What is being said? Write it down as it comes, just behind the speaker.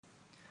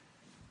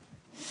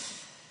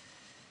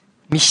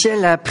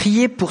Michel a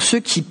prié pour ceux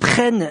qui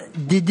prennent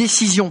des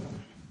décisions.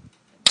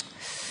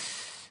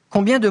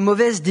 Combien de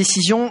mauvaises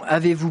décisions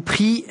avez-vous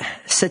pris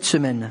cette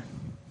semaine ?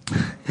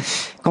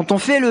 Quand on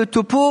fait le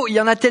topo, il y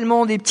en a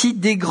tellement, des petites,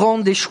 des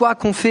grandes, des choix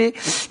qu'on fait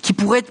qui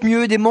pourraient être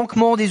mieux, des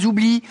manquements, des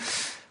oublis.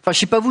 Enfin, je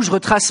sais pas vous, je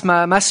retrace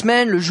ma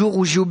semaine, le jour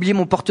où j'ai oublié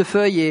mon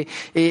portefeuille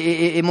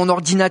et mon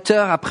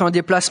ordinateur après un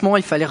déplacement,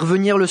 il fallait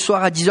revenir le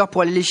soir à 10h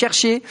pour aller les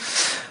chercher.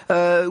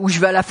 Où je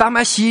vais à la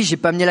pharmacie, j'ai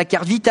pas amené la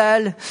carte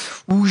vitale,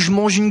 où je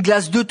mange une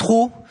glace de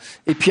trop,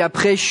 et puis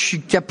après je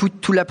suis capoute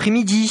tout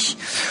l'après-midi,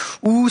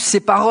 ou ces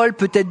paroles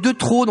peut-être de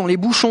trop dans les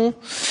bouchons.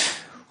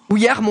 Ou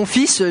hier, mon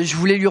fils, je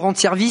voulais lui rendre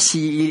service,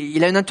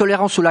 il a une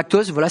intolérance au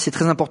lactose, voilà, c'est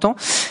très important.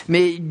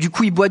 Mais du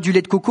coup, il boit du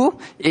lait de coco,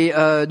 et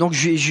donc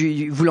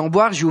je voulais en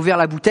boire, j'ai ouvert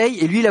la bouteille,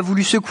 et lui, il a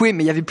voulu secouer,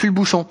 mais il y avait plus le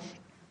bouchon.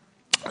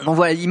 Donc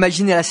voilà,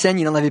 imaginez la scène,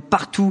 il en avait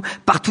partout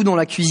dans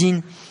la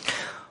cuisine.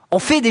 On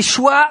fait des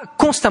choix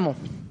constamment.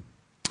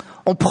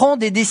 On prend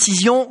des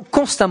décisions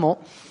constamment.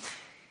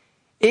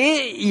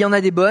 Et il y en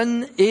a des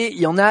bonnes, et il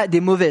y en a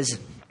des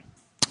mauvaises.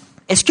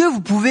 Est-ce que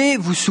vous pouvez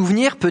vous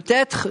souvenir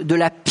peut-être de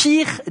la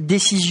pire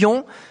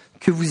décision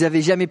que vous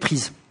avez jamais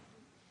prise ?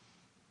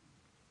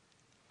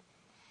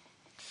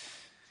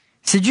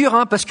 C'est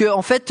dur, parce que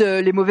en fait,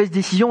 les mauvaises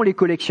décisions, on les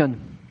collectionne.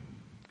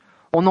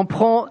 On en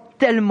prend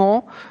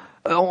tellement,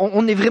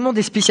 on est vraiment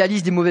des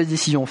spécialistes des mauvaises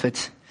décisions en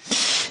fait.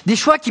 Des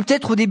choix qui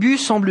peut-être au début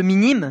semblent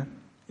minimes,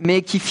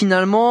 mais qui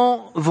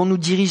finalement vont nous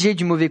diriger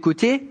du mauvais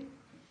côté.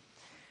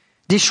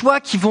 Des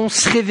choix qui vont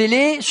se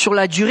révéler sur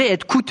la durée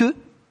être coûteux,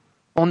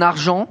 en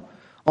argent,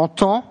 en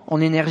temps,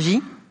 en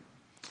énergie.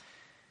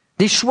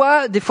 Des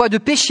choix, des fois de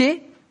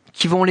péché,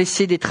 qui vont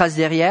laisser des traces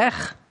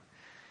derrière.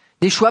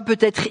 Des choix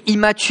peut-être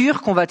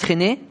immatures qu'on va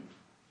traîner.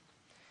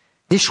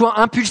 Des choix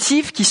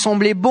impulsifs qui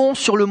semblaient bons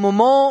sur le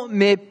moment,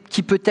 mais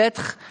qui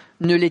peut-être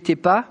ne l'étaient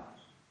pas.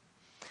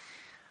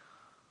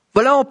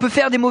 Voilà, on peut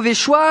faire des mauvais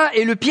choix,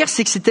 et le pire,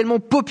 c'est que c'est tellement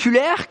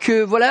populaire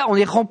que voilà, on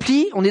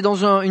est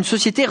dans une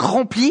société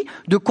remplie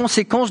de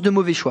conséquences de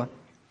mauvais choix.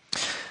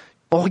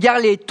 On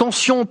regarde les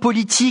tensions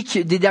politiques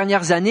des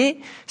dernières années,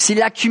 c'est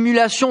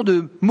l'accumulation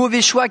de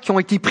mauvais choix qui ont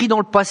été pris dans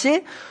le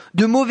passé,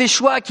 de mauvais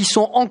choix qui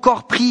sont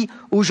encore pris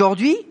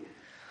aujourd'hui.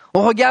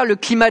 On regarde le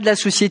climat de la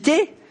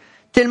société,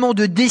 tellement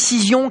de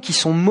décisions qui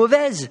sont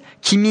mauvaises,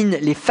 qui minent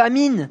les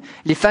familles,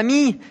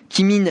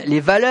 qui minent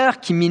les valeurs,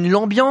 qui minent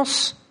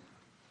l'ambiance.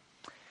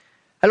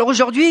 Alors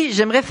aujourd'hui,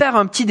 j'aimerais faire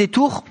un petit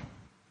détour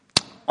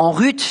en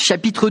Ruth,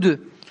 chapitre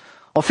 2.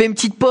 On fait une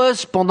petite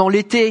pause pendant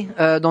l'été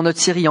dans notre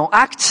série en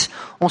Actes.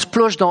 On se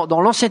plonge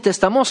dans l'Ancien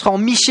Testament, on sera en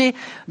Michée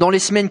dans les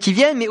semaines qui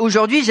viennent. Mais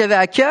aujourd'hui, j'avais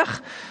à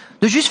cœur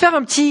de juste faire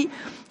un petit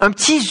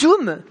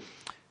zoom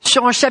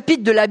sur un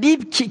chapitre de la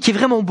Bible qui est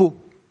vraiment beau.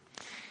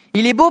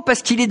 Il est beau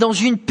parce qu'il est dans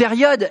une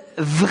période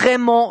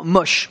vraiment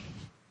moche.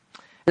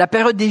 La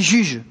période des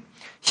juges.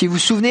 Si vous vous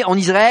souvenez, en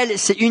Israël,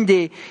 c'est une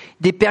des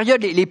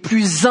périodes les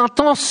plus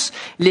intenses,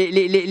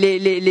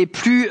 les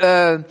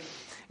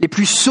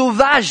plus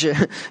sauvages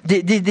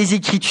des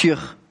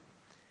Écritures.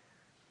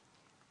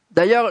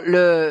 D'ailleurs,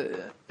 le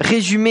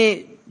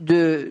résumé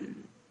du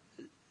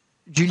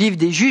livre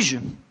des Juges,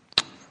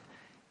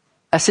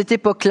 à cette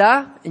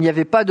époque-là, il n'y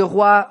avait pas de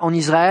roi en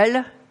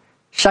Israël.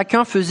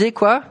 Chacun faisait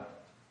quoi ?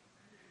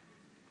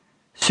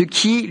 Ce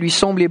qui lui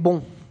semblait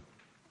bon.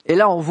 Et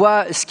là, on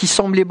voit ce qui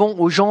semblait bon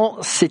aux gens,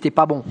 c'était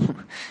pas bon.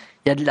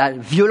 Il y a de la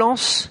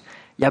violence,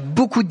 il y a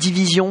beaucoup de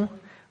division,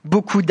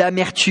 beaucoup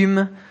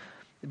d'amertume,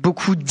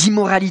 beaucoup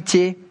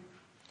d'immoralité.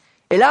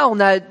 Et là, on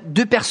a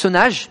deux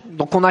personnages.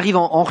 Donc, on arrive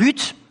en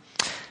Ruth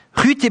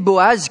et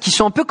Boaz, qui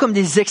sont un peu comme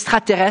des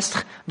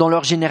extraterrestres dans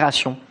leur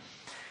génération.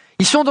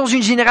 Ils sont dans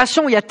une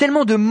génération où il y a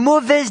tellement de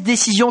mauvaises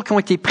décisions qui ont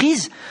été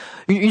prises,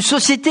 une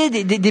société,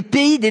 des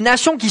pays, des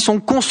nations qui sont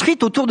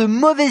construites autour de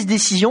mauvaises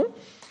décisions.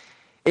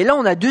 Et là,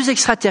 on a deux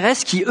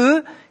extraterrestres qui,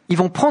 eux, ils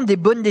vont prendre des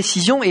bonnes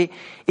décisions et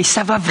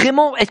ça va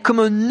vraiment être comme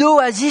un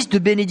oasis de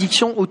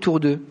bénédiction autour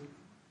d'eux.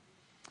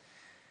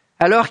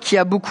 Alors qu'il y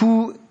a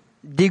beaucoup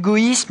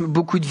d'égoïsme,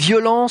 beaucoup de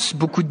violence,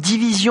 beaucoup de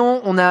division,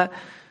 on a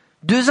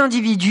deux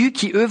individus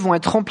qui, eux, vont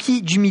être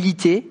remplis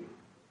d'humilité,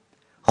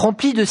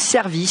 remplis de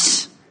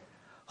service,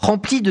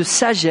 remplis de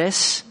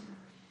sagesse,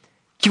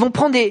 qui vont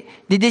prendre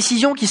des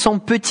décisions qui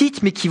semblent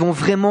petites, mais qui vont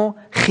vraiment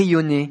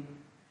rayonner.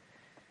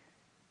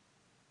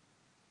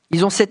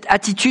 Ils ont cette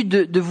attitude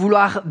de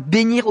vouloir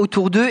bénir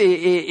autour d'eux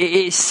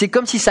et c'est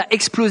comme si ça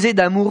explosait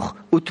d'amour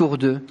autour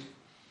d'eux.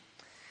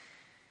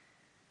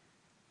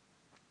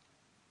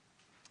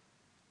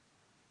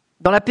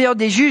 Dans la période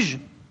des juges,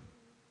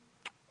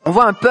 on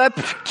voit un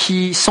peuple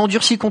qui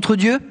s'endurcit contre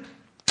Dieu.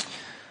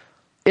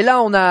 Et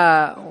là, on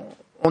a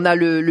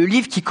le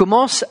livre qui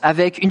commence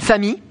avec une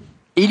famille,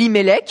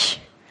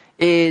 Élimélec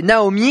et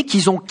Naomi,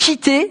 qui ont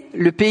quitté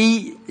le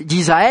pays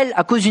d'Israël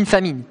à cause d'une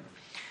famine.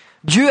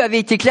 Dieu avait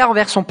été clair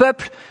envers son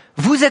peuple.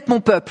 Vous êtes mon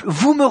peuple,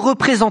 vous me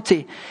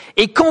représentez.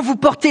 Et quand vous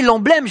portez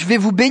l'emblème, je vais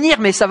vous bénir,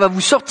 mais ça va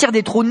vous sortir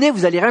des trous de nez,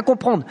 vous allez rien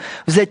comprendre.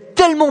 Vous êtes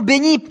tellement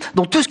bénis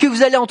dans tout ce que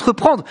vous allez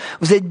entreprendre.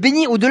 Vous êtes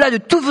bénis au-delà de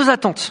toutes vos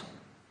attentes.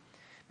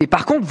 Mais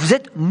par contre, vous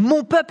êtes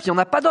mon peuple, il n'y en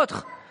a pas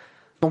d'autre.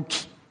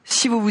 Donc,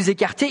 si vous vous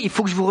écartez, il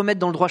faut que je vous remette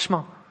dans le droit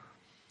chemin.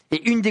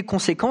 Et une des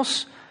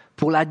conséquences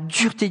pour la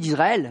dureté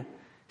d'Israël,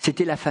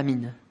 c'était la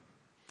famine.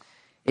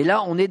 Et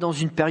là, on est dans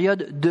une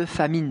période de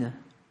famine.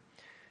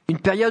 Une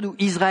période où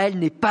Israël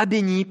n'est pas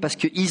béni parce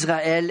que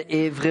Israël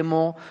est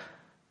vraiment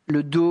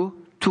le dos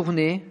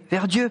tourné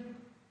vers Dieu.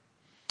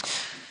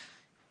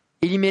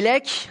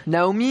 Élimélec,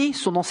 Naomi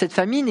sont dans cette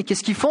famine et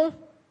qu'est-ce qu'ils font ?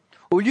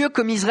 Au lieu,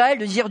 comme Israël,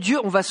 de dire Dieu,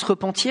 on va se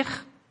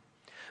repentir.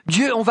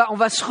 Dieu, on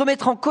va se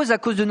remettre en cause à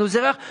cause de nos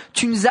erreurs.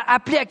 Tu nous as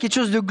appelés à quelque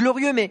chose de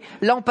glorieux, mais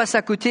là, on passe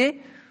à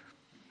côté.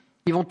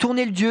 Ils vont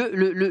tourner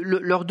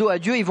leur dos à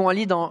Dieu. Ils vont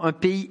aller dans un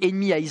pays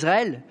ennemi à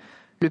Israël,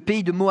 le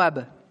pays de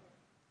Moab,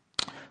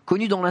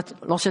 connu dans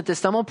l'Ancien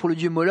Testament pour le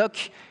dieu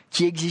Moloch,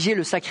 qui exigeait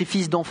le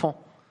sacrifice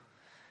d'enfants.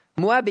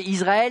 Moab et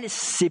Israël,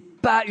 c'est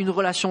pas une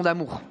relation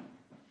d'amour.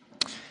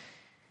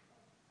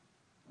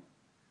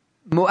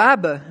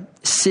 Moab,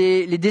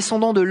 c'est les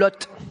descendants de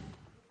Lot,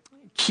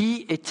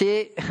 qui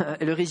était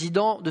le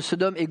résident de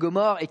Sodome et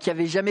Gomorrhe et qui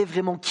avait jamais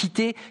vraiment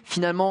quitté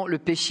finalement le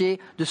péché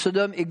de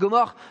Sodome et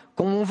Gomorrhe.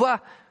 Comme on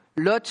voit,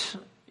 Lot,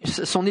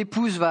 son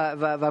épouse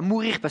va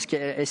mourir parce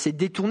qu'elle s'est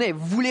détournée, elle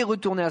voulait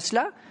retourner à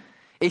cela,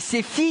 et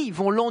ses filles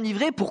vont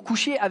l'enivrer pour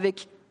coucher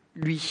avec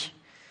lui.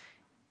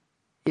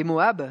 Et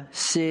Moab,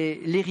 c'est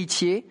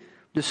l'héritier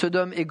de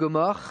Sodome et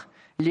Gomorrhe,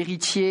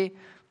 l'héritier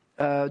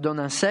d'un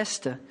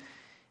inceste,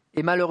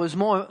 et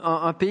malheureusement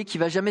un pays qui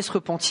va jamais se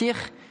repentir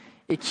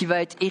et qui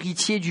va être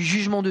héritier du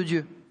jugement de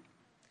Dieu.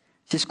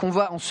 C'est ce qu'on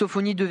voit en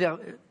Sophonie 2,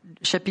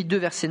 chapitre 2,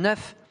 verset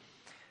 9.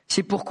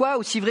 C'est pourquoi,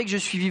 aussi vrai que je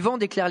suis vivant,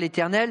 déclare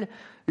l'Éternel,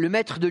 le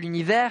maître de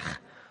l'univers,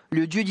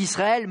 le Dieu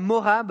d'Israël,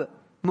 Moab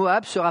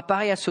sera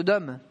pareil à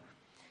Sodome,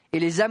 et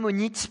les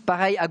Ammonites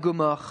pareil à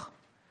Gomorrhe.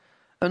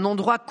 Un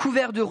endroit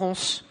couvert de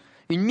ronces,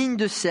 une mine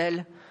de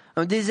sel,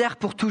 un désert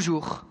pour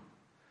toujours.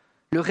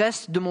 Le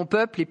reste de mon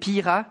peuple les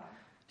pillera,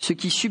 ce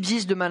qui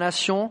subsiste de ma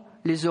nation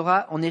les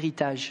aura en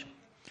héritage.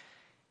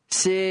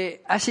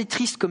 C'est assez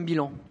triste comme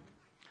bilan.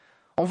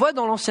 On voit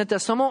dans l'Ancien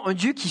Testament un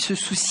Dieu qui se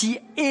soucie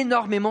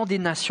énormément des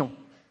nations.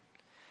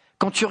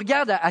 Quand tu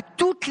regardes à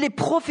toutes les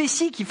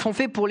prophéties qui font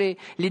fait pour les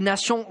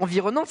nations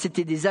environnantes,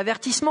 c'était des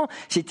avertissements,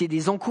 c'était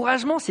des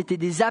encouragements, c'était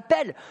des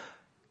appels.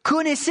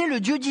 Connaissez le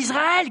Dieu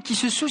d'Israël qui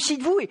se soucie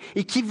de vous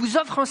et qui vous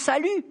offre un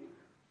salut.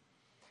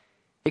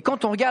 Et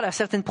quand on regarde à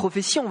certaines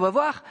prophéties, on va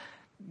voir,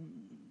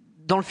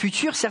 dans le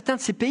futur, certains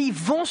de ces pays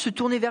vont se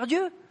tourner vers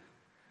Dieu.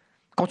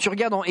 Quand tu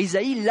regardes en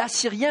Ésaïe,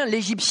 l'Assyrien,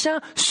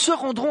 l'Égyptien se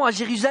rendront à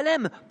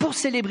Jérusalem pour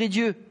célébrer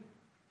Dieu.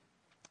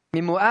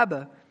 Mais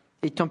Moab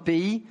est un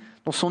pays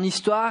dont son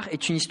histoire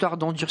est une histoire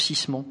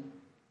d'endurcissement.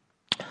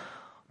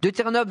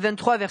 Deutéronome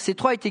 23, verset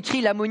 3 est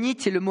écrit «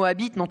 L'Ammonite et le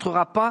Moabite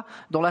n'entrera pas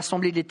dans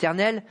l'assemblée de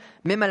l'Éternel,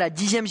 même à la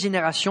 10e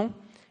génération,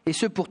 et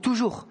ce pour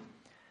toujours,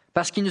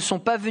 parce qu'ils ne sont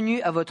pas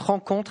venus à votre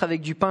rencontre avec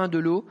du pain et de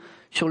l'eau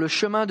sur le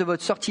chemin de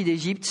votre sortie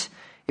d'Égypte,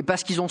 et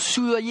parce qu'ils ont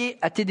souillé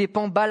à tes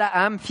dépens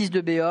Balaam, fils de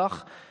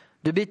Béor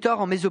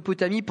en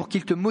Mésopotamie, pour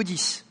qu'il te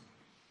maudisse. »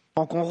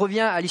 Donc on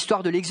revient à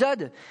l'histoire de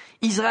l'Exode.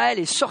 Israël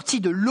est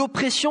sorti de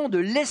l'oppression, de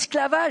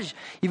l'esclavage.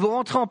 Ils vont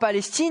rentrer en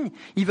Palestine,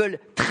 ils veulent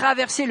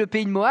traverser le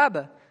pays de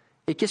Moab.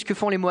 Et qu'est-ce que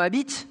font les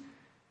Moabites ?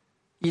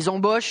 Ils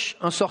embauchent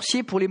un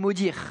sorcier pour les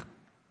maudire.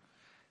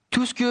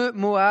 Tout ce que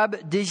Moab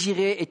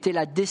désirait était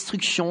la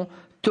destruction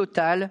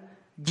totale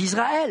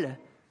d'Israël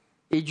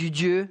et du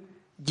Dieu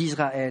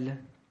d'Israël.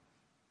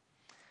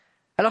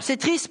 Alors c'est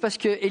triste parce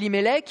que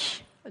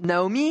Élimélec,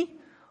 Naomi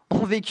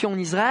ont vécu en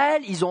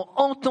Israël, ils ont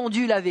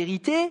entendu la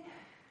vérité,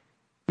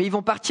 mais ils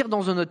vont partir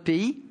dans un autre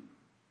pays,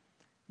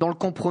 dans le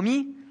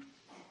compromis.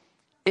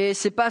 Et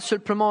c'est pas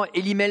simplement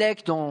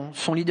Élimélec dans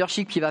son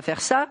leadership qui va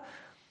faire ça.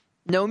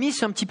 Naomi,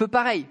 c'est un petit peu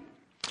pareil.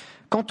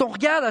 Quand on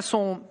regarde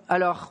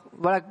alors,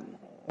 voilà,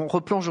 on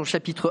replonge au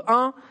chapitre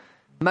 1.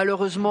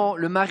 Malheureusement,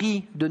 le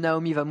mari de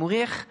Naomi va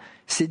mourir.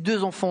 Ses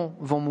 2 enfants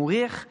vont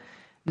mourir.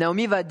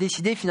 Naomi va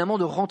décider finalement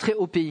de rentrer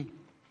au pays.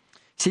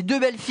 Ses 2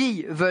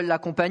 belles-filles veulent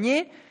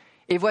l'accompagner.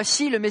 Et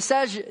voici le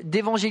message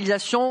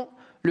d'évangélisation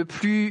le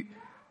plus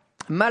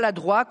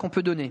maladroit qu'on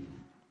peut donner.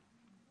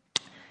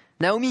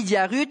 Naomi dit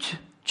à Ruth,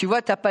 tu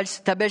vois, ta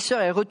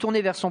belle-sœur est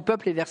retournée vers son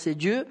peuple et vers ses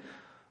dieux.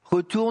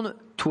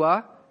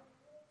 Retourne-toi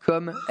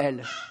comme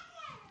elle.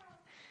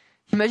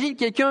 Imagine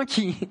quelqu'un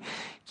qui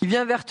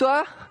vient vers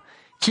toi,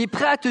 qui est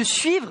prêt à te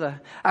suivre,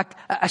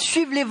 à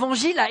suivre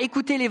l'évangile, à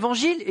écouter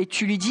l'évangile, et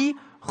tu lui dis,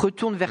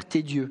 retourne vers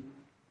tes dieux.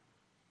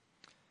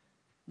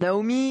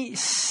 Naomi,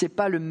 c'est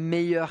pas le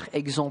meilleur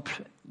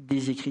exemple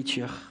des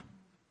Écritures.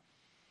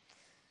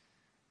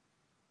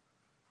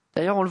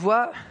 D'ailleurs, on le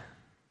voit,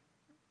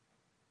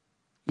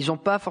 ils n'ont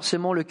pas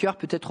forcément le cœur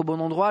peut-être au bon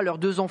endroit. Leurs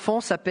 2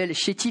 enfants s'appellent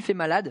Chétif et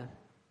Malade.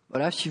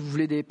 Voilà, si vous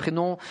voulez des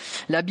prénoms.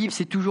 La Bible,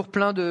 c'est toujours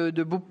plein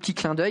de beaux petits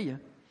clins d'œil.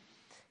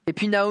 Et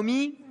puis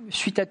Naomi,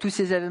 suite à tous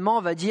ces événements,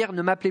 va dire,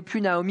 ne m'appelez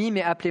plus Naomi,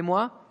 mais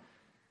appelez-moi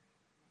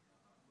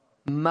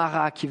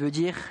Mara, qui veut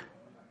dire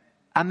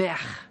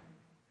amère.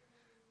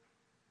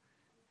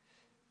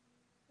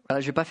 Voilà,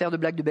 je ne vais pas faire de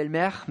blague de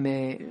belle-mère,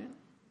 mais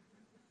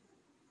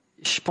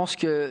je pense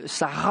que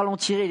ça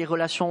ralentirait les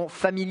relations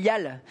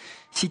familiales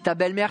si ta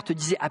belle-mère te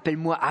disait «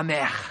 appelle-moi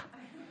amère ».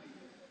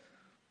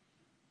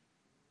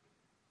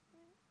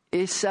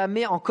 Et ça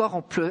met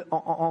encore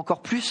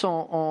plus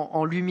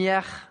en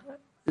lumière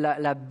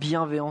la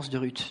bienveillance de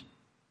Ruth,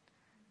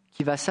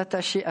 qui va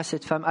s'attacher à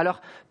cette femme.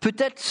 Alors,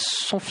 peut-être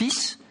son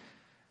fils,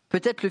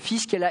 peut-être le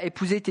fils qu'elle a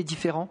épousé était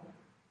différent.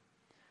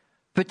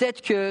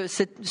 Peut-être que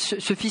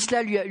ce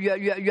fils-là lui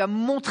a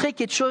montré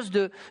quelque chose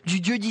du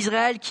Dieu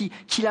d'Israël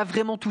qui l'a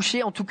vraiment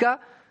touché. En tout cas,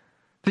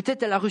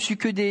 peut-être elle a reçu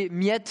que des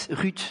miettes,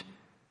 Ruth,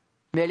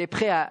 mais elle est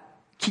prête à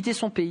quitter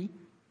son pays,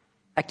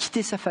 à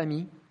quitter sa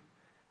famille,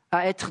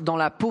 à être dans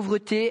la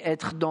pauvreté,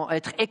 être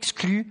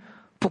exclue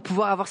pour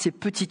pouvoir avoir ces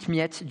petites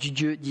miettes du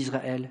Dieu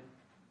d'Israël.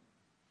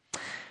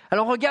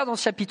 Alors on regarde dans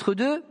ce chapitre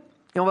 2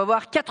 et on va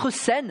voir 4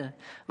 scènes.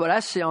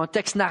 Voilà, c'est un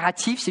texte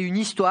narratif, c'est une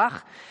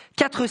histoire.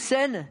 4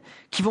 scènes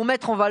qui vont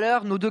mettre en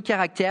valeur nos 2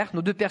 caractères,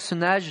 nos 2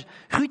 personnages,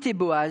 Ruth et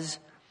Boaz,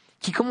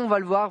 qui, comme on va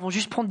le voir, vont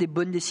juste prendre des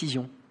bonnes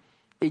décisions.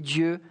 Et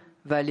Dieu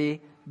va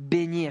les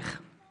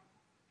bénir.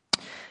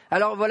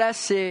 Alors voilà,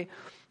 c'est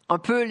un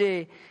peu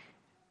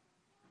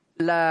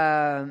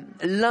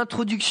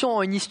l'introduction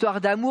à une histoire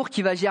d'amour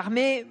qui va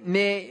germer,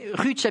 mais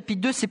Ruth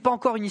chapitre 2, c'est pas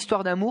encore une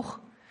histoire d'amour.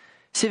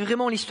 C'est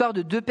vraiment l'histoire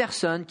de 2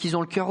 personnes qui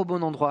ont le cœur au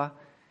bon endroit.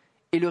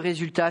 Et le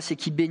résultat, c'est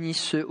qu'ils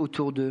bénissent ceux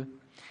autour d'eux.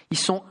 Ils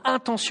sont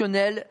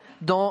intentionnels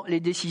dans les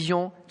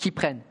décisions qu'ils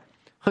prennent.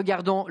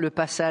 Regardons le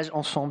passage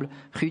ensemble,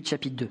 Ruth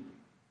chapitre 2.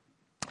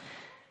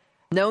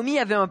 Naomi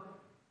avait un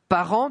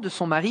parent de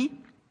son mari.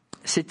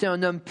 C'était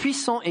un homme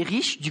puissant et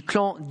riche du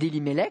clan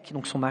d'Elimelech,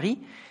 donc son mari,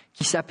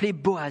 qui s'appelait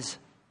Boaz.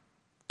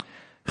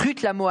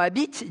 Ruth la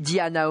Moabite dit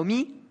à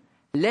Naomi,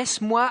 «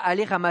 Laisse-moi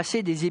aller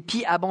ramasser des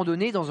épis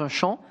abandonnés dans un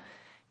champ,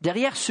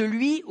 derrière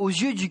celui aux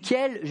yeux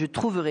duquel je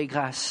trouverai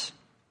grâce. »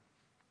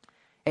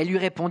 Elle lui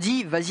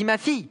répondit, « Vas-y ma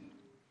fille. »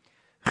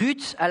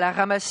 Ruth alla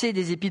ramasser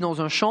des épis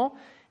dans un champ,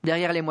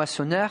 derrière les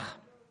moissonneurs.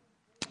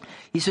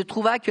 Il se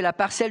trouva que la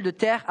parcelle de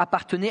terre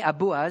appartenait à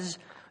Boaz,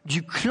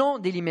 du clan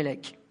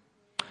d'Elimelech.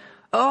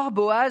 Or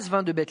Boaz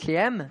vint de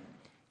Bethléem.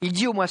 Il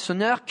dit aux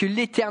moissonneurs, « Que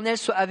l'Éternel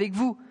soit avec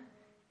vous. »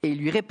 Et ils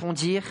lui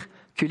répondirent,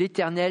 « Que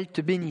l'Éternel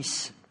te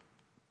bénisse. »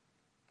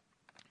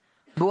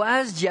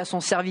 Boaz dit à son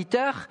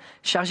serviteur,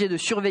 chargé de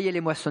surveiller les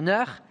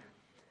moissonneurs,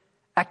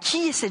 « À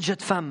qui est cette jeune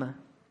femme ?»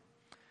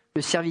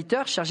 Le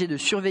serviteur, chargé de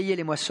surveiller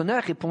les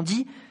moissonneurs,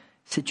 répondit,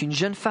 « C'est une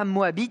jeune femme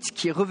moabite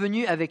qui est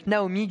revenue avec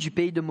Naomi du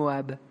pays de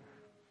Moab. »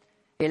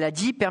 Elle a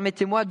dit, «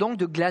 Permettez-moi donc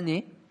de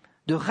glaner,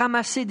 de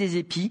ramasser des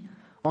épis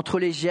entre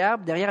les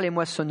gerbes derrière les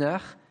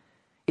moissonneurs. »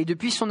 Et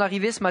depuis son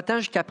arrivée ce matin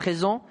jusqu'à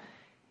présent,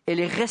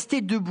 elle est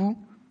restée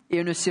debout et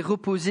elle ne s'est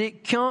reposée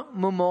qu'un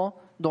moment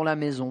dans la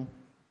maison.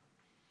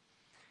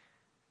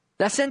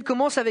 La scène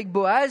commence avec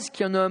Boaz,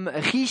 qui est un homme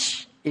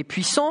riche et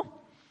puissant.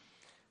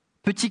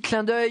 Petit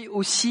clin d'œil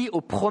aussi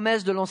aux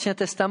promesses de l'Ancien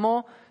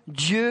Testament.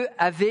 Dieu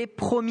avait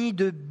promis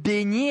de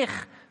bénir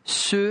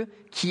ceux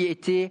qui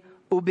étaient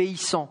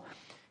obéissants,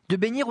 de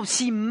bénir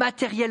aussi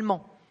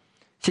matériellement.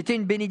 C'était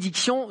une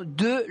bénédiction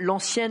de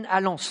l'ancienne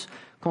alliance.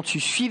 Quand tu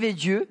suivais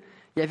Dieu,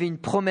 il y avait une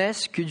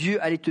promesse que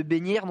Dieu allait te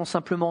bénir, non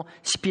simplement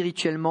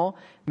spirituellement,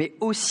 mais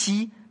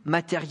aussi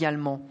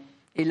matériellement.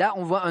 Et là,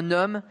 on voit un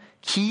homme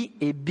qui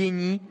est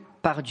béni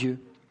par Dieu.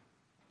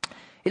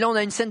 Et là, on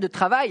a une scène de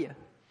travail.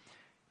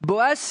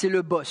 Boaz, c'est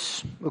le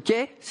boss, ok ?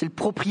 C'est le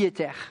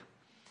propriétaire.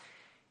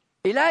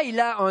 Et là,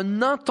 il a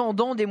un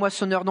intendant des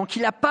moissonneurs, donc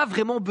il n'a pas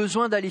vraiment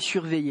besoin d'aller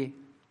surveiller.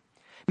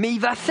 Mais il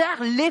va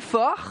faire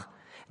l'effort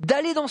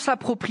d'aller dans sa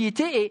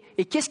propriété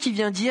et qu'est-ce qu'il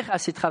vient dire à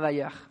ses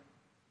travailleurs ?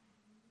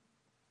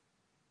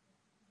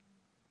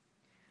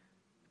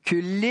 Que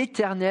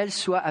l'Éternel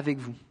soit avec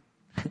vous.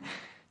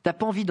 T'as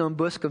pas envie d'un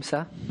boss comme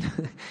ça ?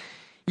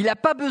 Il n'a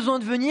pas besoin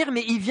de venir,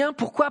 mais il vient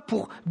pourquoi ?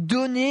 Pour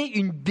donner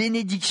une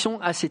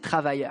bénédiction à ses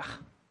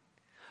travailleurs.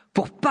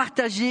 Pour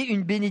partager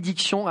une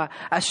bénédiction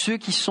à ceux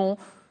qui sont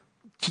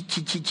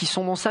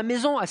dans sa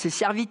maison, à ses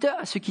serviteurs,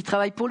 à ceux qui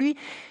travaillent pour lui.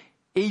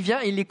 Et il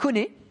vient, il les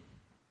connaît,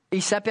 et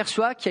il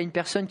s'aperçoit qu'il y a une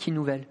personne qui est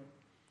nouvelle.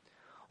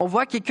 On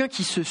voit quelqu'un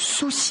qui se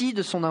soucie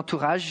de son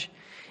entourage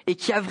et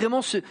qui a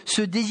vraiment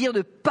ce désir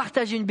de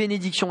partager une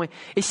bénédiction.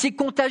 Et c'est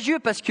contagieux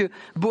parce que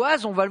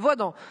Boaz, on va le voir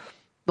dans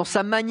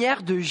sa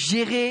manière de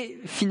gérer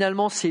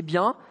finalement ses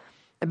biens,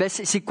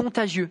 c'est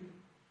contagieux.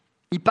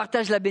 Il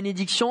partage la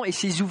bénédiction et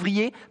ses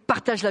ouvriers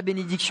partagent la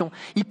bénédiction.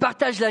 Il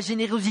partage la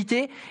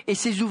générosité et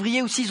ses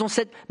ouvriers aussi, ils ont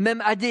cette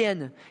même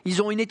ADN.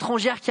 Ils ont une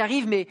étrangère qui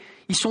arrive, mais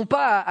ils sont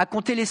pas à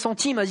compter les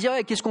centimes, à se dire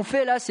qu'est-ce qu'on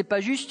fait là, c'est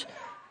pas juste.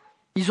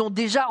 Ils ont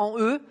déjà en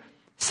eux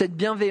cette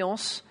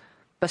bienveillance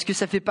parce que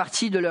ça fait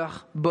partie de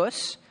leur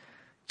boss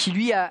qui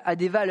lui a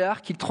des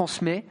valeurs qu'il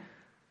transmet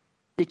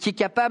et qui est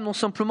capable non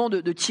simplement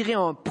de tirer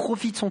un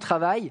profit de son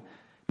travail,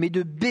 mais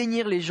de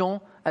bénir les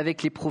gens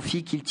avec les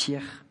profits qu'il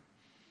tire.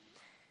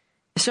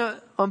 C'est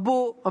un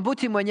beau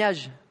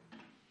témoignage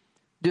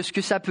de ce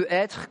que ça peut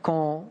être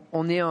quand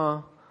on est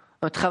un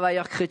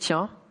travailleur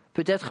chrétien,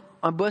 peut-être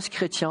un boss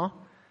chrétien,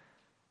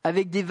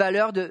 avec des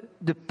valeurs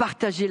de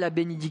partager la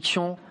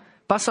bénédiction,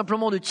 pas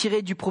simplement de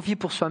tirer du profit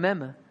pour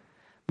soi-même,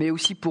 mais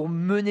aussi pour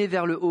mener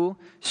vers le haut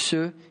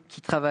ceux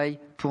qui travaillent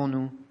pour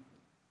nous.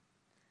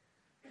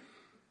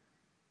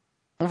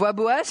 On voit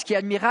Boaz qui est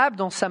admirable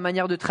dans sa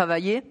manière de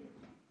travailler.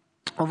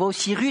 On voit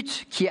aussi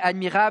Ruth qui est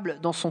admirable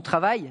dans son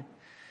travail.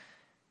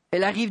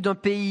 Elle arrive d'un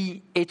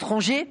pays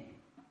étranger,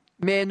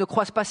 mais elle ne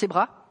croise pas ses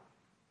bras.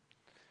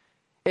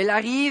 Elle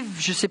arrive,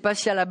 je ne sais pas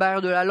si à la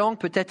barrière de la langue,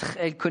 peut-être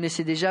elle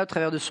connaissait déjà au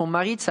travers de son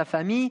mari, de sa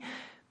famille,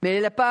 mais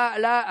elle n'est pas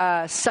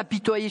là à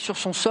s'apitoyer sur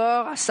son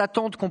sort, à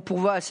s'attendre qu'on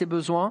pourvoie à ses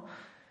besoins.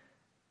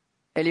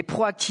 Elle est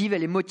proactive,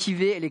 elle est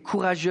motivée, elle est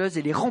courageuse,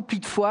 elle est remplie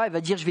de foi. Elle va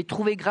dire, je vais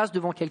trouver grâce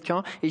devant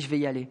quelqu'un et je vais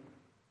y aller.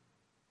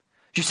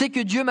 Je sais que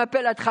Dieu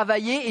m'appelle à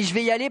travailler et je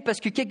vais y aller parce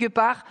que quelque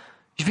part,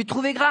 je vais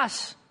trouver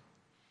grâce.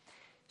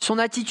 Son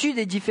attitude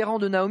est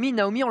différente de Naomi.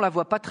 Naomi, on ne la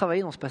voit pas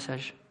travailler dans ce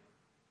passage.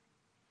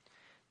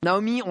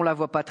 Naomi, on ne la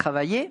voit pas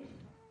travailler.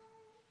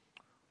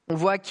 On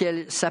voit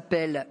qu'elle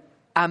s'appelle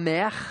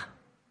amère.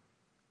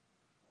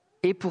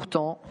 Et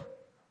pourtant,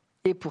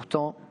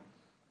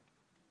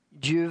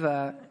 Dieu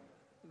va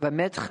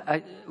mettre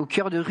au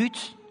cœur de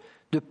Ruth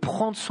de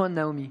prendre soin de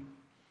Naomi.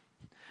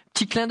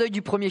 Petit clin d'œil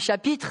du premier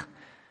chapitre.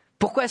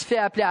 Pourquoi elle se fait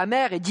appeler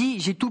amère et dit «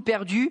 J'ai tout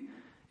perdu,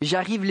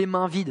 j'arrive les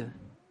mains vides ».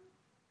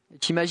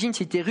 T'imagines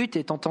si t'es Ruth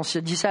et t'entends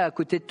dire ça à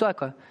côté de toi,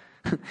 quoi.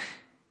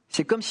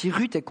 C'est comme si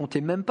Ruth, elle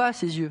comptait même pas à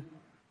ses yeux.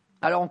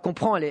 Alors on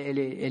comprend, elle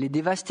est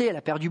dévastée, elle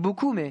a perdu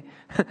beaucoup, mais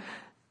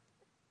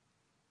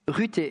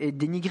Ruth est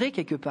dénigrée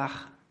quelque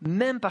part,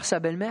 même par sa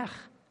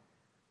belle-mère.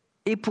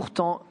 Et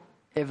pourtant,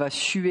 elle va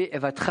suer, elle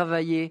va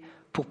travailler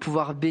pour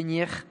pouvoir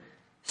bénir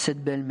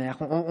cette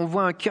belle-mère. On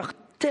voit un cœur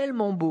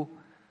tellement beau.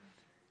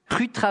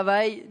 Ruth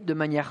travaille de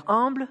manière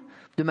humble,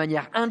 de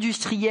manière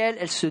industrielle,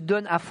 elle se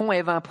donne à fond et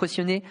elle va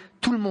impressionner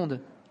tout le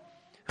monde.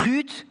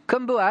 Ruth,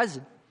 comme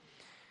Boaz,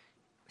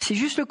 c'est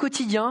juste le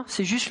quotidien,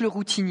 c'est juste le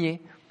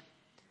routinier.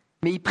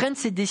 Mais ils prennent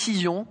ces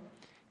décisions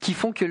qui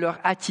font que leur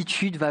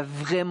attitude va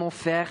vraiment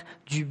faire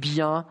du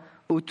bien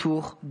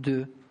autour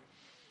d'eux.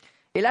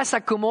 Et là,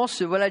 ça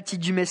commence, voilà le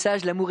titre du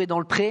message, l'amour est dans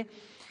le pré.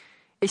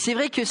 Et c'est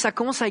vrai que ça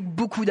commence avec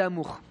beaucoup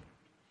d'amour.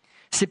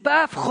 C'est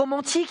pas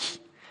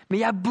romantique, mais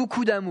il y a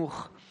beaucoup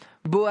d'amour.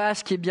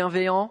 Boaz qui est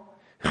bienveillant,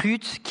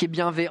 Ruth qui est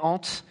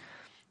bienveillante.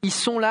 Ils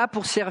sont là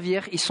pour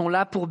servir, ils sont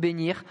là pour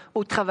bénir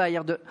au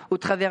travers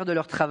de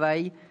leur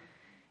travail.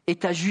 Et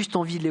tu as juste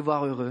envie de les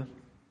voir heureux.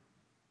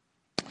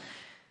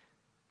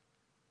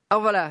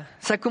 Alors voilà,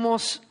 ça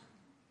commence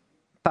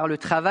par le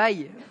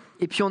travail.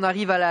 Et puis on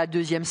arrive à la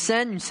deuxième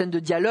scène, une scène de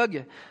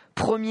dialogue.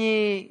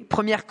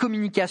 Première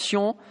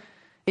communication.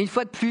 Et une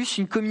fois de plus,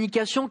 une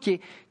communication qui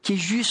est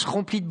juste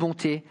remplie de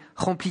bonté,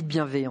 remplie de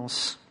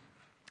bienveillance.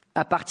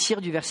 À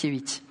partir du verset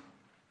 8.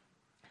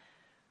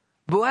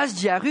 Boaz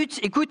dit à Ruth,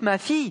 « Écoute ma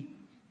fille,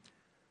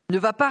 ne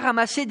va pas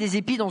ramasser des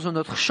épis dans un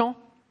autre champ.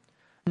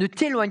 Ne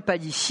t'éloigne pas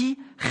d'ici,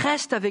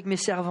 reste avec mes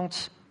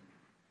servantes.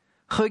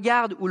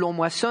 Regarde où l'on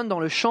moissonne dans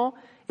le champ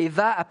et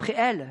va après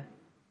elles.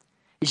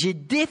 J'ai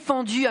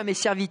défendu à mes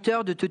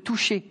serviteurs de te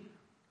toucher.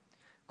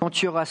 Quand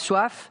tu auras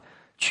soif,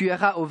 tu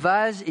iras au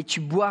vase et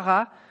tu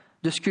boiras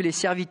de ce que les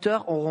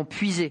serviteurs auront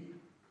puisé. »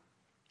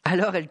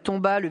 Alors elle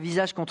tomba le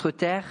visage contre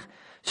terre,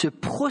 se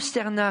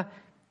prosterna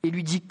et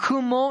lui dit «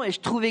 Comment ai-je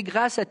trouvé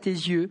grâce à tes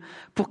yeux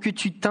pour que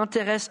tu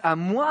t'intéresses à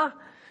moi,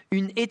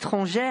 une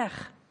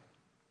étrangère ?»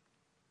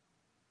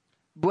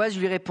 Boaz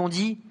lui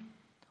répondit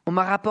 « On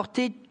m'a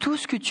rapporté tout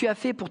ce que tu as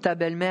fait pour ta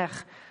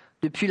belle-mère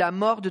depuis la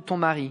mort de ton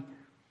mari,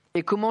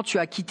 et comment tu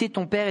as quitté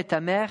ton père et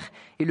ta mère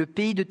et le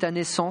pays de ta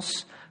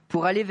naissance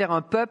pour aller vers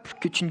un peuple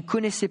que tu ne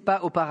connaissais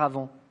pas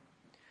auparavant.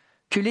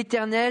 Que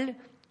l'Éternel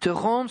te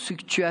rende ce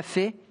que tu as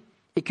fait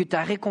et que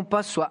ta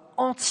récompense soit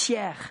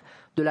entière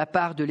de la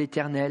part de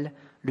l'Éternel,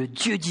 le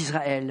Dieu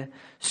d'Israël,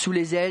 sous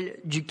les ailes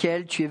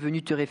duquel tu es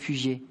venu te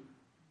réfugier. »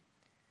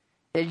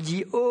 Elle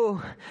dit « Oh,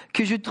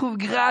 que je trouve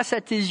grâce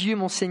à tes yeux,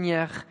 mon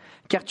Seigneur,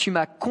 car tu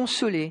m'as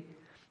consolé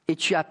et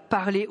tu as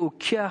parlé au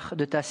cœur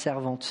de ta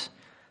servante.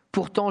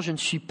 Pourtant, je ne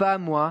suis pas,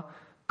 moi,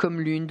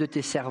 comme l'une de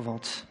tes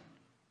servantes. »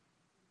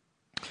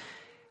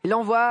 Et là,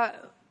 on voit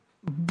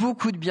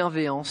beaucoup de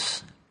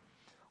bienveillance.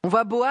 On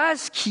voit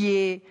Boaz qui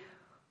est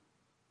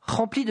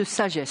rempli de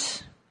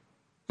sagesse.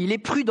 Il est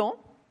prudent.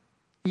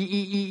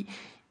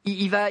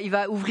 Il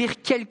va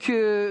ouvrir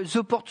quelques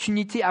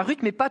opportunités à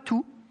Ruth, mais pas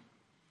tout.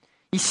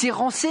 Il s'est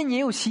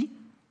renseigné aussi.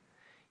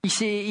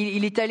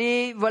 Il est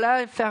allé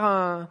faire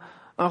un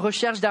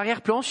recherche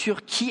d'arrière-plan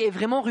sur qui est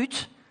vraiment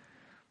Ruth.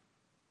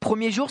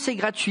 Premier jour, c'est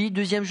gratuit.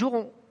 Deuxième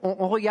jour,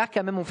 on regarde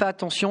quand même, on fait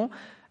attention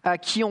à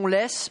qui on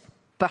laisse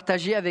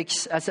partager avec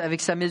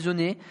sa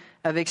maisonnée,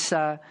 avec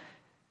ses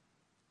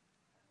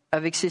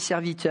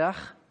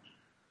serviteurs,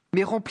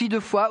 mais rempli de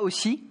foi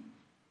aussi,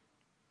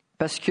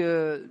 parce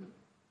que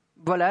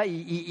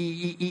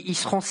il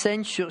se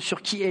renseigne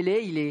sur qui elle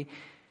est, il est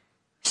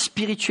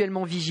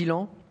spirituellement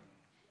vigilant.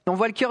 Et on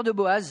voit le cœur de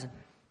Boaz,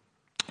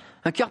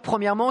 un cœur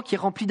premièrement qui est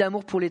rempli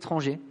d'amour pour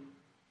l'étranger.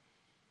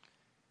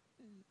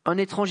 Un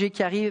étranger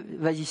qui arrive,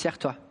 vas-y,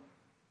 sers-toi.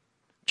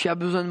 Tu as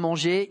besoin de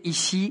manger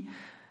ici,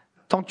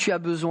 tant que tu as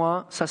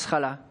besoin, ça sera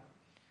là.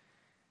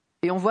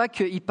 Et on voit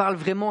qu'il parle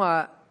vraiment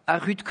à à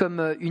Ruth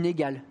comme une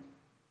égale.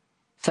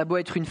 Ça a beau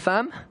être une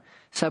femme,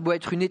 ça a beau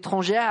être une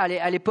étrangère,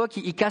 à l'époque,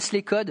 il casse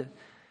les codes.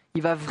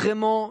 Il va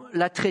vraiment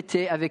la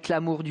traiter avec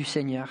l'amour du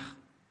Seigneur.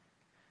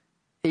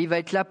 Et il va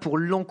être là pour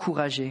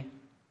l'encourager.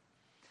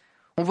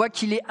 On voit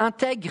qu'il est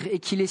intègre et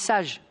qu'il est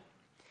sage.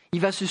 Il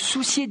va se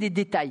soucier des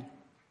détails.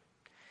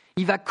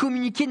 Il va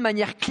communiquer de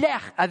manière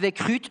claire avec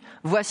Ruth.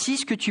 Voici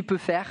ce que tu peux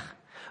faire.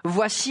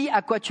 Voici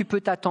à quoi tu peux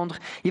t'attendre.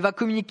 Il va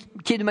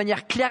communiquer de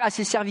manière claire à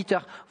ses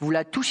serviteurs. Vous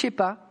la touchez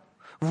pas.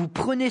 Vous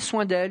prenez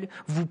soin d'elle.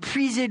 Vous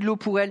puisez de l'eau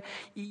pour elle.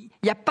 Il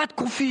n'y a pas de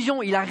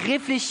confusion. Il a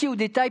réfléchi aux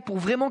détails pour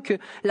vraiment que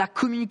la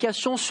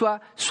communication soit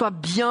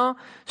bien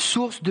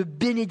source de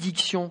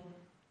bénédiction.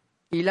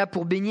 Il est là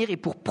pour bénir et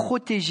pour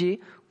protéger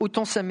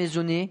autant sa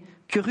maisonnée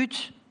que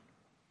Ruth.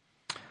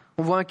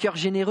 On voit un cœur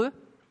généreux.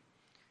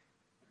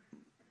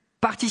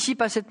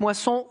 Participe à cette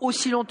moisson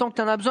aussi longtemps que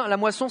tu en as besoin. La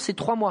moisson, c'est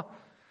 3 mois.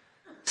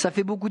 Ça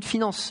fait beaucoup de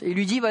finances. Et il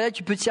lui dit, voilà,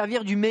 tu peux te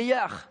servir du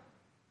meilleur.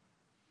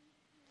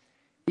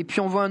 Et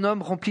puis on voit un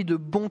homme rempli de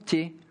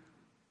bonté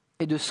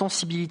et de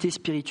sensibilité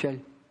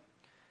spirituelle.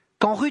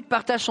 Quand Ruth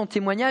partage son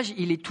témoignage,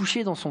 il est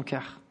touché dans son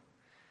cœur.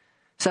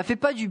 Ça fait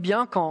pas du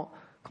bien quand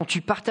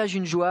tu partages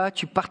une joie,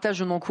 tu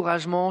partages un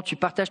encouragement, tu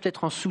partages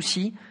peut-être un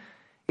souci,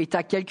 et tu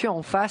as quelqu'un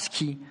en face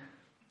qui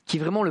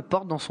vraiment le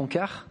porte dans son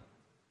cœur,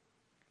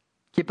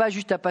 qui n'est pas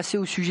juste à passer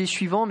au sujet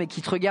suivant, mais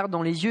qui te regarde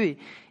dans les yeux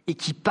et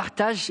qui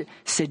partage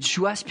cette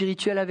joie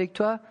spirituelle avec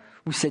toi,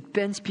 ou cette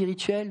peine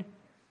spirituelle.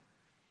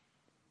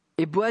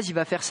 Et Boaz, il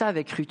va faire ça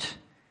avec Ruth.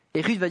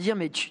 Et Ruth va dire,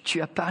 mais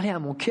tu as parlé à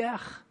mon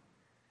cœur.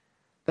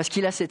 Parce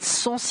qu'il a cette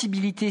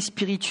sensibilité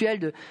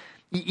spirituelle.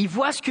 Il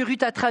voit ce que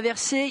Ruth a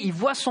traversé, il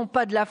voit son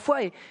pas de la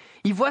foi, et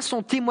il voit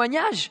son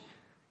témoignage.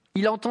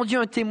 Il a entendu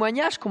un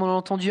témoignage comme on en a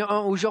entendu un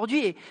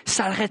aujourd'hui, et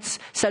ça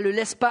le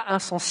laisse pas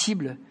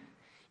insensible.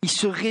 Il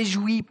se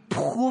réjouit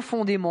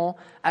profondément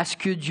à ce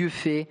que Dieu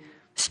fait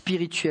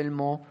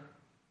spirituellement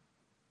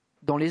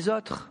dans les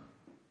autres.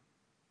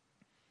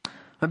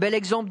 Un bel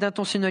exemple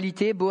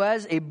d'intentionnalité,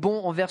 Boaz est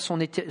bon envers son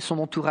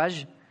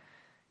entourage.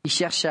 Il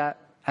cherche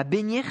à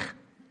bénir.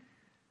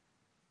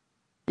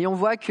 Et on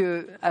voit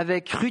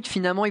qu'avec Ruth,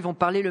 finalement, ils vont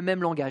parler le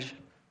même langage.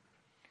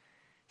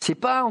 C'est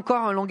pas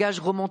encore un langage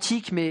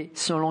romantique, mais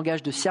c'est un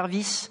langage de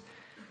service,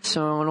 c'est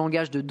un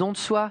langage de don de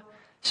soi,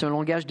 c'est un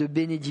langage de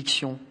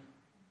bénédiction.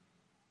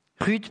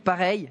 Ruth,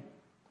 pareil,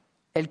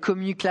 elle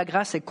communique la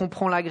grâce, elle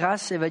comprend la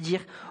grâce, elle va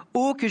dire «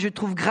 Oh, que je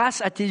trouve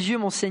grâce à tes yeux,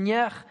 mon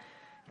Seigneur,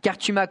 car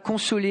tu m'as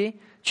consolé,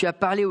 tu as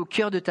parlé au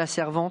cœur de ta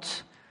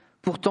servante,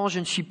 pourtant je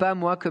ne suis pas,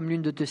 moi, comme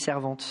l'une de tes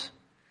servantes. »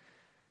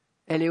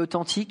 Elle est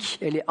authentique,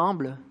 elle est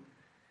humble.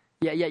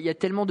 Il y a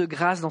tellement de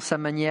grâce dans sa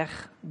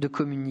manière de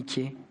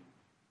communiquer.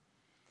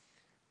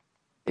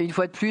 Et une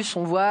fois de plus,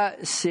 on voit,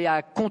 c'est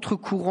à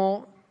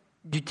contre-courant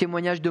du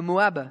témoignage de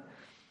Moab,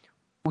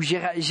 où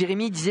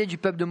Jérémie disait du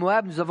peuple de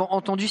Moab, nous avons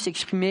entendu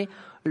s'exprimer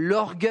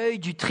l'orgueil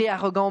du très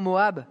arrogant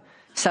Moab,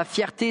 sa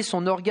fierté,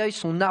 son orgueil,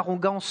 son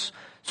arrogance,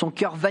 son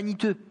cœur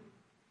vaniteux.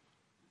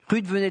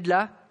 Ruth venait de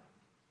là,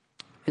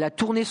 elle a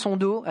tourné son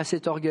dos à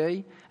cet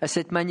orgueil, à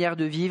cette manière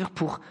de vivre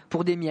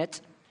pour des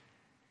miettes,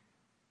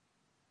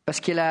 parce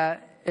qu'elle a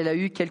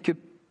eu quelques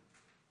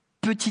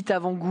petits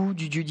avant-goûts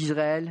du Dieu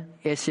d'Israël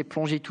et elle s'est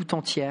plongée tout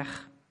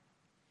entière.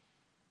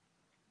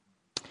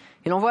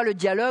 Et l'on voit le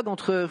dialogue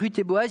entre Ruth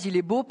et Boaz, il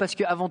est beau parce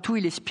qu'avant tout,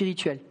 il est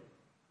spirituel.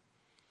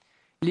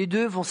 Les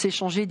deux vont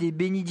s'échanger des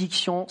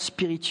bénédictions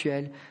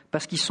spirituelles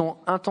parce qu'ils sont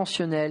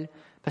intentionnels,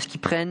 parce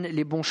qu'ils prennent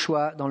les bons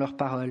choix dans leurs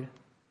paroles.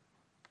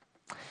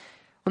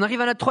 On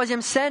arrive à notre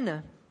 3e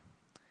scène,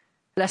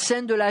 la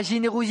scène de la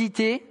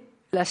générosité,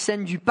 la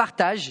scène du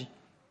partage.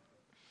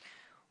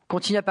 On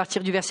continue à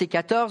partir du verset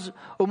 14.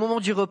 Au moment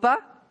du repas,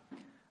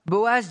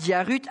 Boaz dit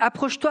à Ruth, «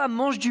 Approche-toi,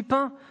 mange du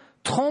pain,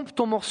 trempe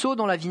ton morceau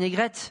dans la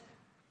vinaigrette. »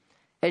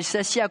 Elle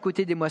s'assit à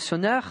côté des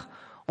moissonneurs,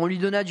 on lui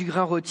donna du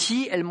grain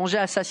rôti, elle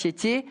mangea à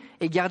satiété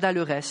et garda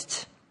le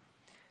reste.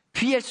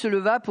 Puis elle se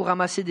leva pour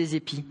ramasser des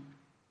épis.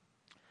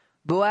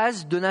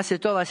 Boaz donna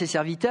cet ordre à ses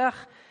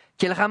serviteurs,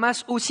 qu'elle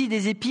ramasse aussi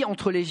des épis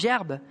entre les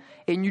gerbes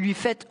et ne lui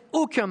faites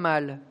aucun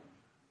mal.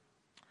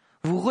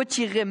 Vous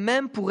retirerez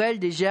même pour elle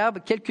des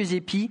gerbes quelques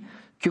épis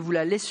que vous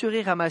la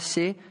laisserez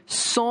ramasser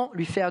sans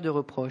lui faire de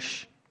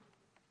reproche.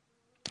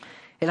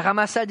 Elle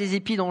ramassa des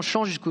épis dans le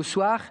champ jusqu'au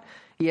soir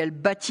et elle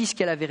battit ce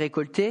qu'elle avait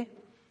récolté.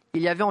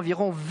 Il y avait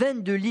environ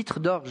 22 litres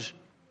d'orge.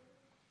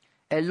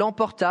 Elle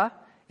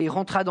l'emporta et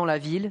rentra dans la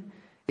ville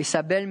et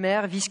sa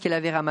belle-mère vit ce qu'elle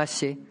avait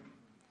ramassé.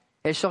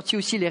 Elle sortit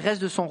aussi les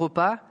restes de son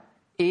repas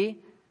et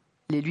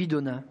les lui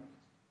donna.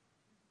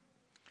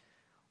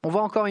 On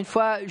voit encore une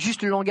fois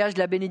juste le langage de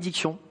la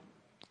bénédiction.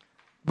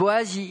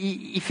 Boaz,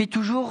 il fait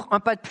toujours un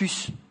pas de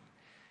plus.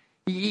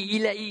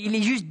 Il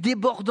est juste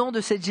débordant de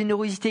cette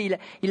générosité.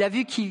 Il a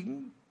vu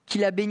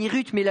qu'il a béni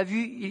Ruth, mais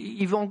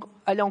il veut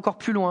aller encore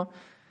plus loin.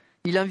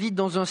 Il invite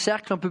dans un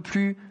cercle un peu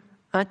plus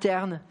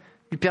interne,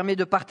 lui permet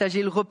de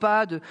partager le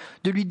repas, de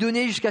lui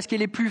donner jusqu'à ce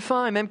qu'elle ait plus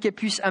faim et même qu'elle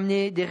puisse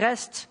amener des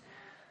restes.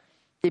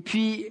 Et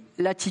puis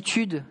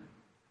l'attitude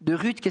de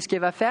Ruth, qu'est-ce qu'elle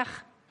va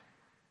faire ?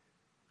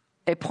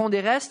 Elle prend des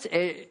restes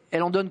et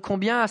elle en donne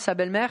combien à sa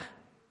belle-mère ?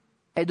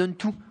 elle donne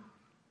tout.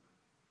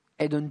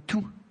 Elle donne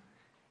tout.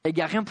 Elle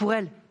garde rien pour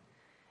elle.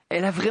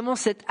 Elle a vraiment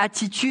cette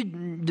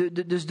attitude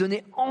de se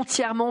donner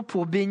entièrement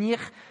pour bénir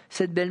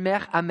cette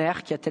belle-mère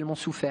amère qui a tellement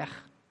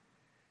souffert.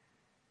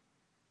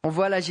 On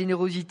voit la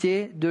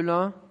générosité de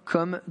l'un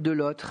comme de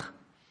l'autre.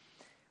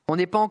 On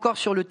n'est pas encore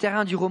sur le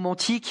terrain du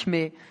romantique,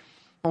 mais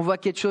on voit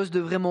quelque chose de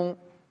vraiment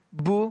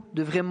beau,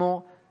 de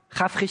vraiment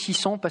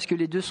rafraîchissant, parce que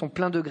les deux sont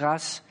pleins de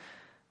grâce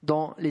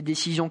dans les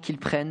décisions qu'ils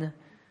prennent,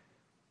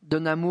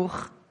 d'un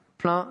amour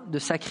plein de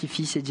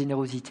sacrifice et de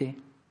générosité.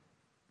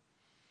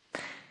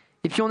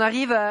 Et puis on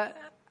arrive à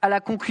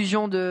la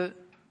conclusion de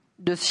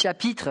ce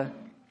chapitre,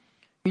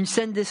 une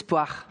scène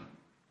d'espoir.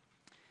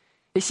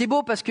 Et c'est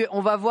beau parce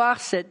qu'on va voir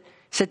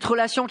cette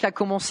relation qui a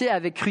commencé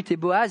avec Ruth et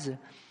Boaz,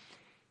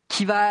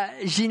 qui va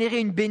générer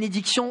une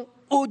bénédiction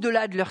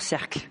au-delà de leur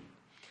cercle.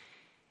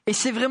 Et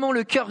c'est vraiment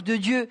le cœur de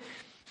Dieu.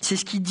 C'est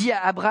ce qu'il dit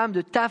à Abraham,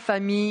 de ta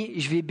famille,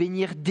 je vais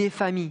bénir des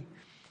familles.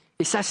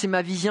 Et ça, c'est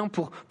ma vision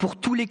pour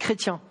tous les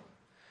chrétiens.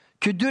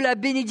 Que de la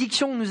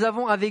bénédiction que nous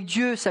avons avec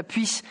Dieu, ça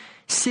puisse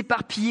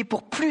s'éparpiller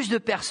pour plus de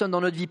personnes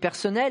dans notre vie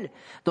personnelle,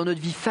 dans notre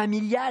vie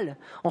familiale,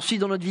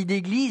 ensuite dans notre vie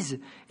d'église,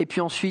 et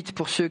puis ensuite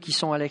pour ceux qui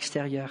sont à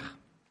l'extérieur.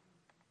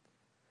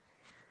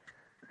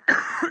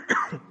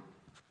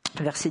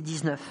 Verset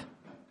 19.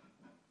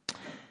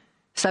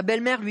 Sa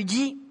belle-mère lui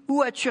dit, «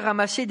 Où as-tu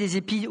ramassé des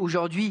épis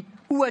aujourd'hui ?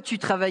 Où as-tu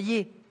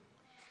travaillé ?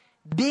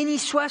 Béni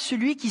soit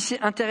celui qui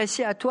s'est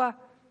intéressé à toi. »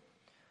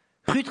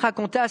 Ruth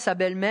raconta à sa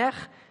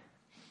belle-mère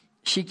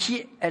chez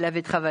qui elle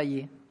avait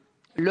travaillé.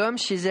 L'homme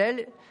chez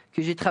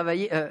qui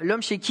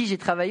j'ai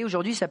travaillé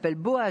aujourd'hui s'appelle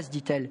Boaz,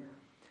 dit-elle.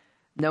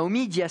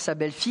 Naomi dit à sa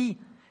belle-fille,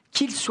 «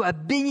 Qu'il soit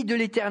béni de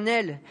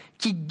l'Éternel,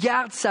 qui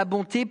garde sa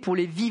bonté pour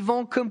les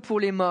vivants comme pour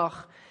les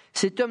morts.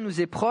 Cet homme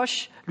nous est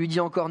proche, lui dit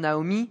encore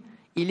Naomi,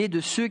 il est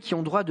de ceux qui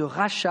ont droit de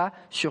rachat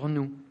sur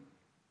nous. »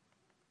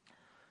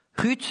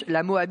 Ruth,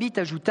 la Moabite,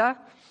 ajouta,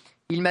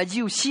 « Il m'a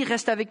dit aussi,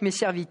 reste avec mes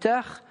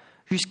serviteurs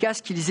jusqu'à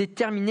ce qu'ils aient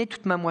terminé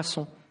toute ma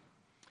moisson. »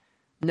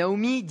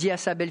 Naomi dit à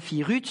sa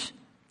belle-fille Ruth,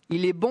 «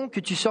 Il est bon que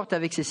tu sortes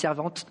avec ses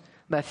servantes,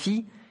 ma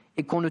fille,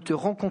 et qu'on ne te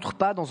rencontre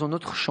pas dans un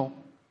autre champ. »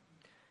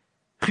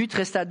 Ruth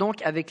resta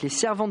donc avec les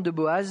servantes de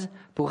Boaz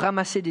pour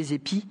ramasser des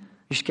épis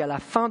jusqu'à la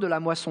fin de la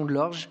moisson de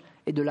l'orge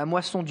et de la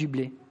moisson du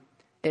blé.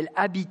 Elle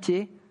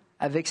habitait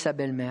avec sa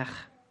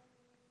belle-mère.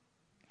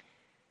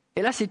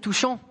 Et là, c'est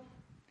touchant.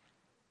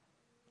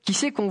 Qui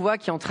c'est qu'on voit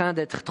qui est en train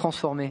d'être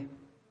transformé ?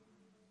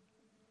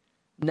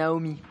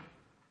 Naomi.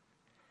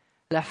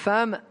 La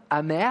femme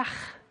amère,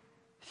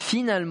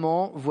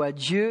 finalement, voit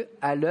Dieu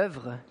à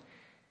l'œuvre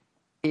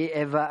et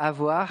elle va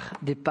avoir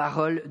des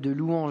paroles de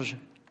louange.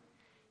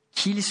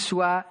 Qu'il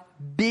soit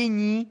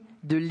béni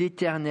de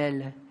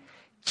l'Éternel,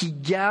 qui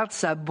garde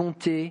sa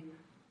bonté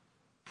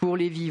pour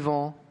les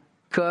vivants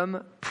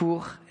comme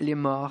pour les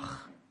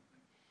morts.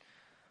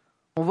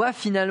 On voit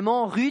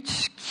finalement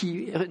Ruth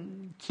qui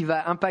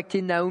va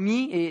impacter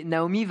Naomi et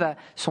Naomi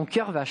son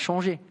cœur va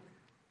changer.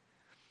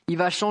 Il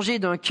va changer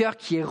d'un cœur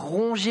qui est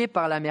rongé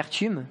par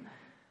l'amertume,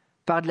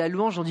 par de la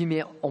louange. On dit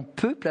mais on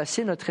peut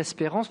placer notre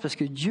espérance parce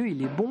que Dieu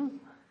il est bon.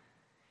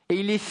 Et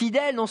il est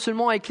fidèle non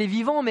seulement avec les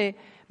vivants mais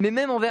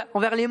même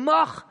envers les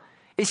morts.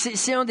 Et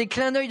c'est un des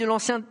clins d'œil de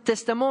l'Ancien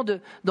Testament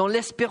dans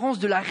l'espérance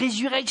de la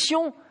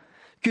résurrection,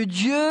 que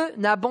Dieu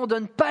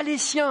n'abandonne pas les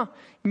siens,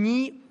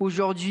 ni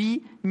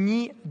aujourd'hui,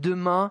 ni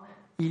demain,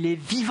 il est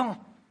vivant.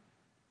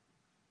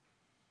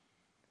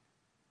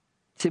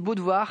 C'est beau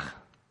de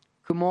voir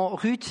comment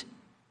Ruth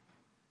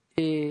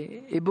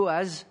et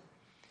Boaz,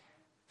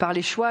 par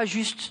les choix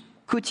juste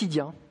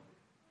quotidiens,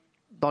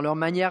 dans leur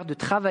manière de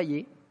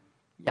travailler,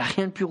 il n'y a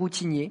rien de plus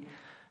routinier,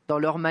 dans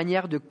leur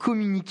manière de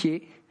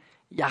communiquer,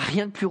 il n'y a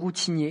rien de plus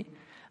routinier,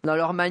 dans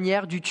leur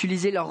manière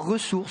d'utiliser leurs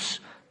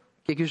ressources,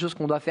 quelque chose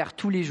qu'on doit faire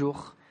tous les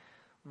jours,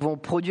 vont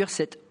produire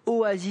cette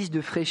oasis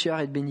de fraîcheur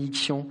et de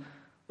bénédiction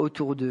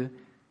autour d'eux.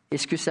 Et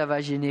ce que ça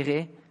va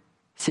générer,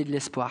 c'est de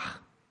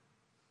l'espoir.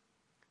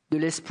 De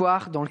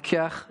l'espoir dans le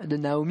cœur de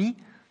Naomi.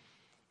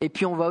 Et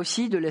puis on voit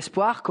aussi de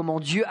l'espoir, comment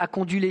Dieu a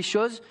conduit les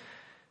choses.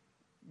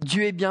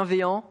 Dieu est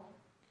bienveillant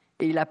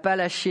et il n'a pas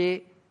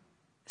lâché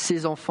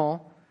ses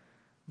enfants.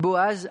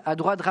 Boaz a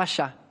droit de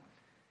rachat.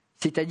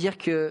 C'est-à-dire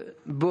que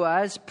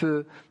Boaz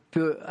peut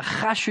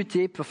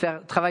racheter, peut faire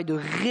un travail de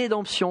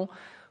rédemption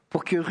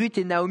pour que Ruth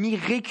et Naomi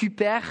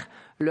récupèrent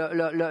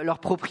leur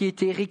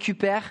propriété,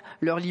 récupèrent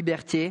leur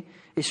liberté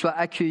et soient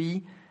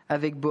accueillis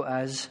avec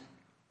Boaz.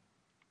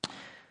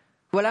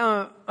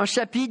 Voilà un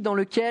chapitre dans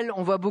lequel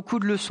on voit beaucoup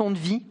de leçons de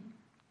vie.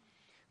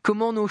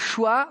 Comment nos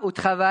choix au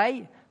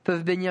travail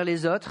peuvent bénir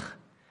les autres.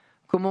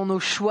 Comment nos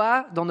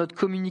choix dans notre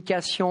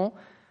communication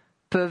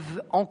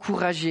peuvent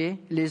encourager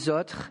les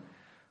autres.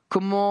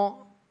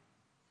 Comment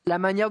la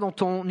manière dont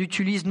on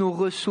utilise nos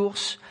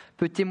ressources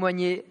peut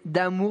témoigner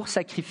d'amour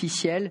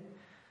sacrificiel.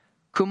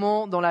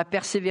 Comment dans la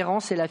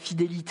persévérance et la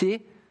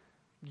fidélité,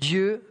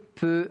 Dieu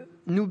peut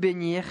nous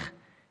bénir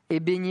et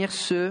bénir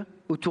ceux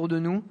autour de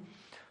nous.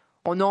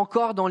 On est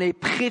encore dans les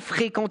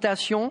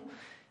pré-fréquentations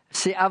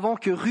c'est avant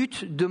que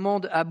Ruth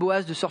demande à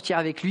Boaz de sortir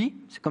avec lui.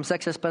 C'est comme ça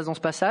que ça se passe dans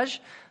ce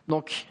passage.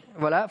 Donc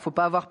voilà, faut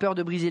pas avoir peur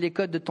de briser les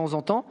codes de temps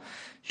en temps.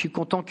 Je suis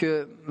content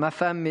que ma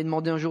femme m'ait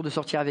demandé un jour de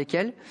sortir avec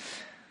elle.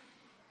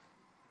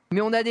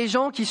 Mais on a des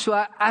gens qui sont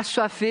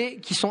assoiffés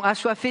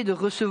de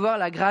recevoir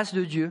la grâce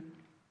de Dieu.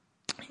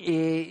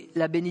 Et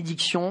la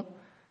bénédiction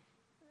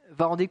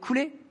va en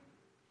découler.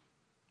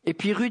 Et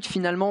puis Ruth,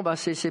 finalement,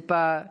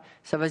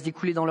 ça va se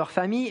découler dans leur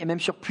famille et même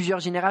sur plusieurs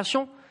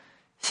générations.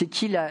 C'est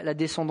qui la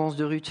descendance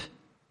de Ruth ?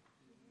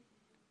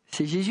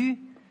 C'est Jésus.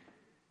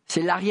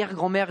 C'est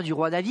l'arrière-grand-mère du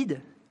roi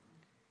David.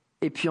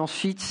 Et puis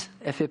ensuite,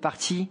 elle fait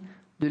partie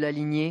de la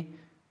lignée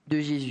de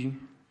Jésus.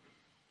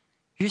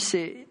 Juste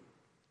ces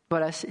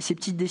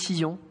petites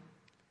décisions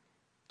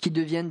qui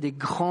deviennent des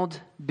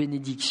grandes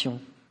bénédictions.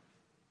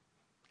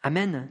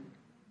 Amen.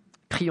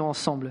 Prions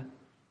ensemble.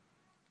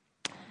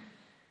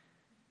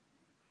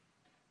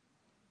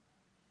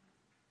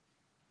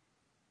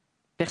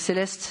 Père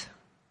Céleste,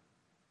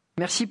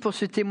 merci pour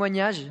ce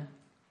témoignage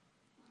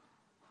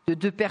de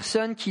deux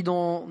personnes qui,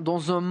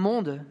 dans un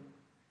monde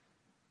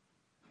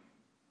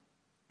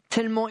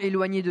tellement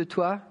éloigné de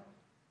toi,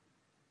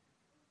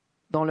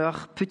 dans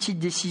leurs petites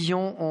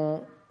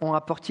décisions, ont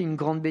apporté une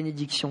grande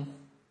bénédiction.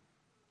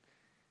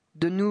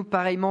 Donne-nous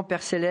pareillement,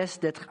 Père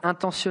Céleste, d'être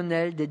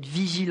intentionnels, d'être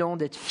vigilants,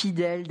 d'être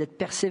fidèles, d'être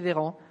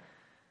persévérants,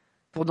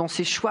 pour dans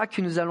ces choix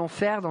que nous allons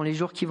faire dans les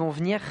jours qui vont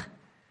venir,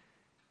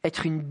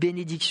 être une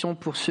bénédiction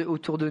pour ceux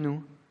autour de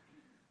nous,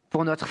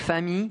 pour notre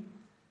famille,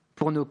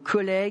 pour nos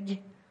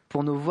collègues,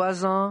 pour nos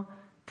voisins,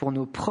 pour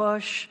nos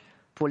proches,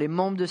 pour les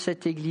membres de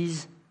cette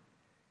Église.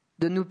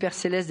 Donne-nous, Père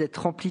Céleste, d'être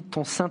remplis de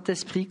ton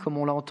Saint-Esprit, comme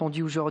on l'a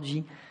entendu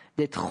aujourd'hui,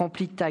 d'être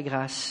remplis de ta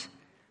grâce,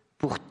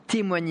 pour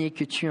témoigner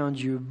que tu es un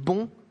Dieu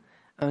bon,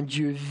 un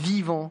Dieu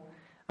vivant,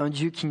 un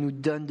Dieu qui nous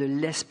donne de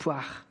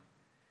l'espoir.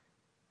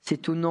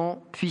 C'est au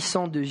nom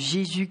puissant de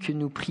Jésus que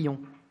nous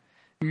prions.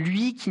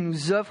 Lui qui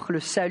nous offre le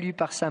salut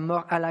par sa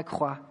mort à la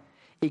croix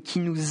et qui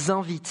nous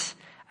invite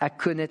à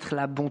connaître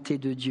la bonté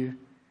de Dieu.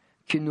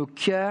 Que nos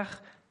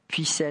cœurs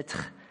puissent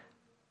être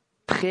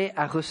prêts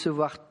à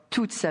recevoir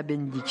toute sa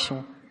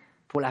bénédiction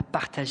pour la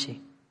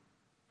partager.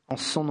 En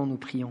son nom nous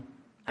prions.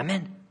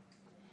 Amen.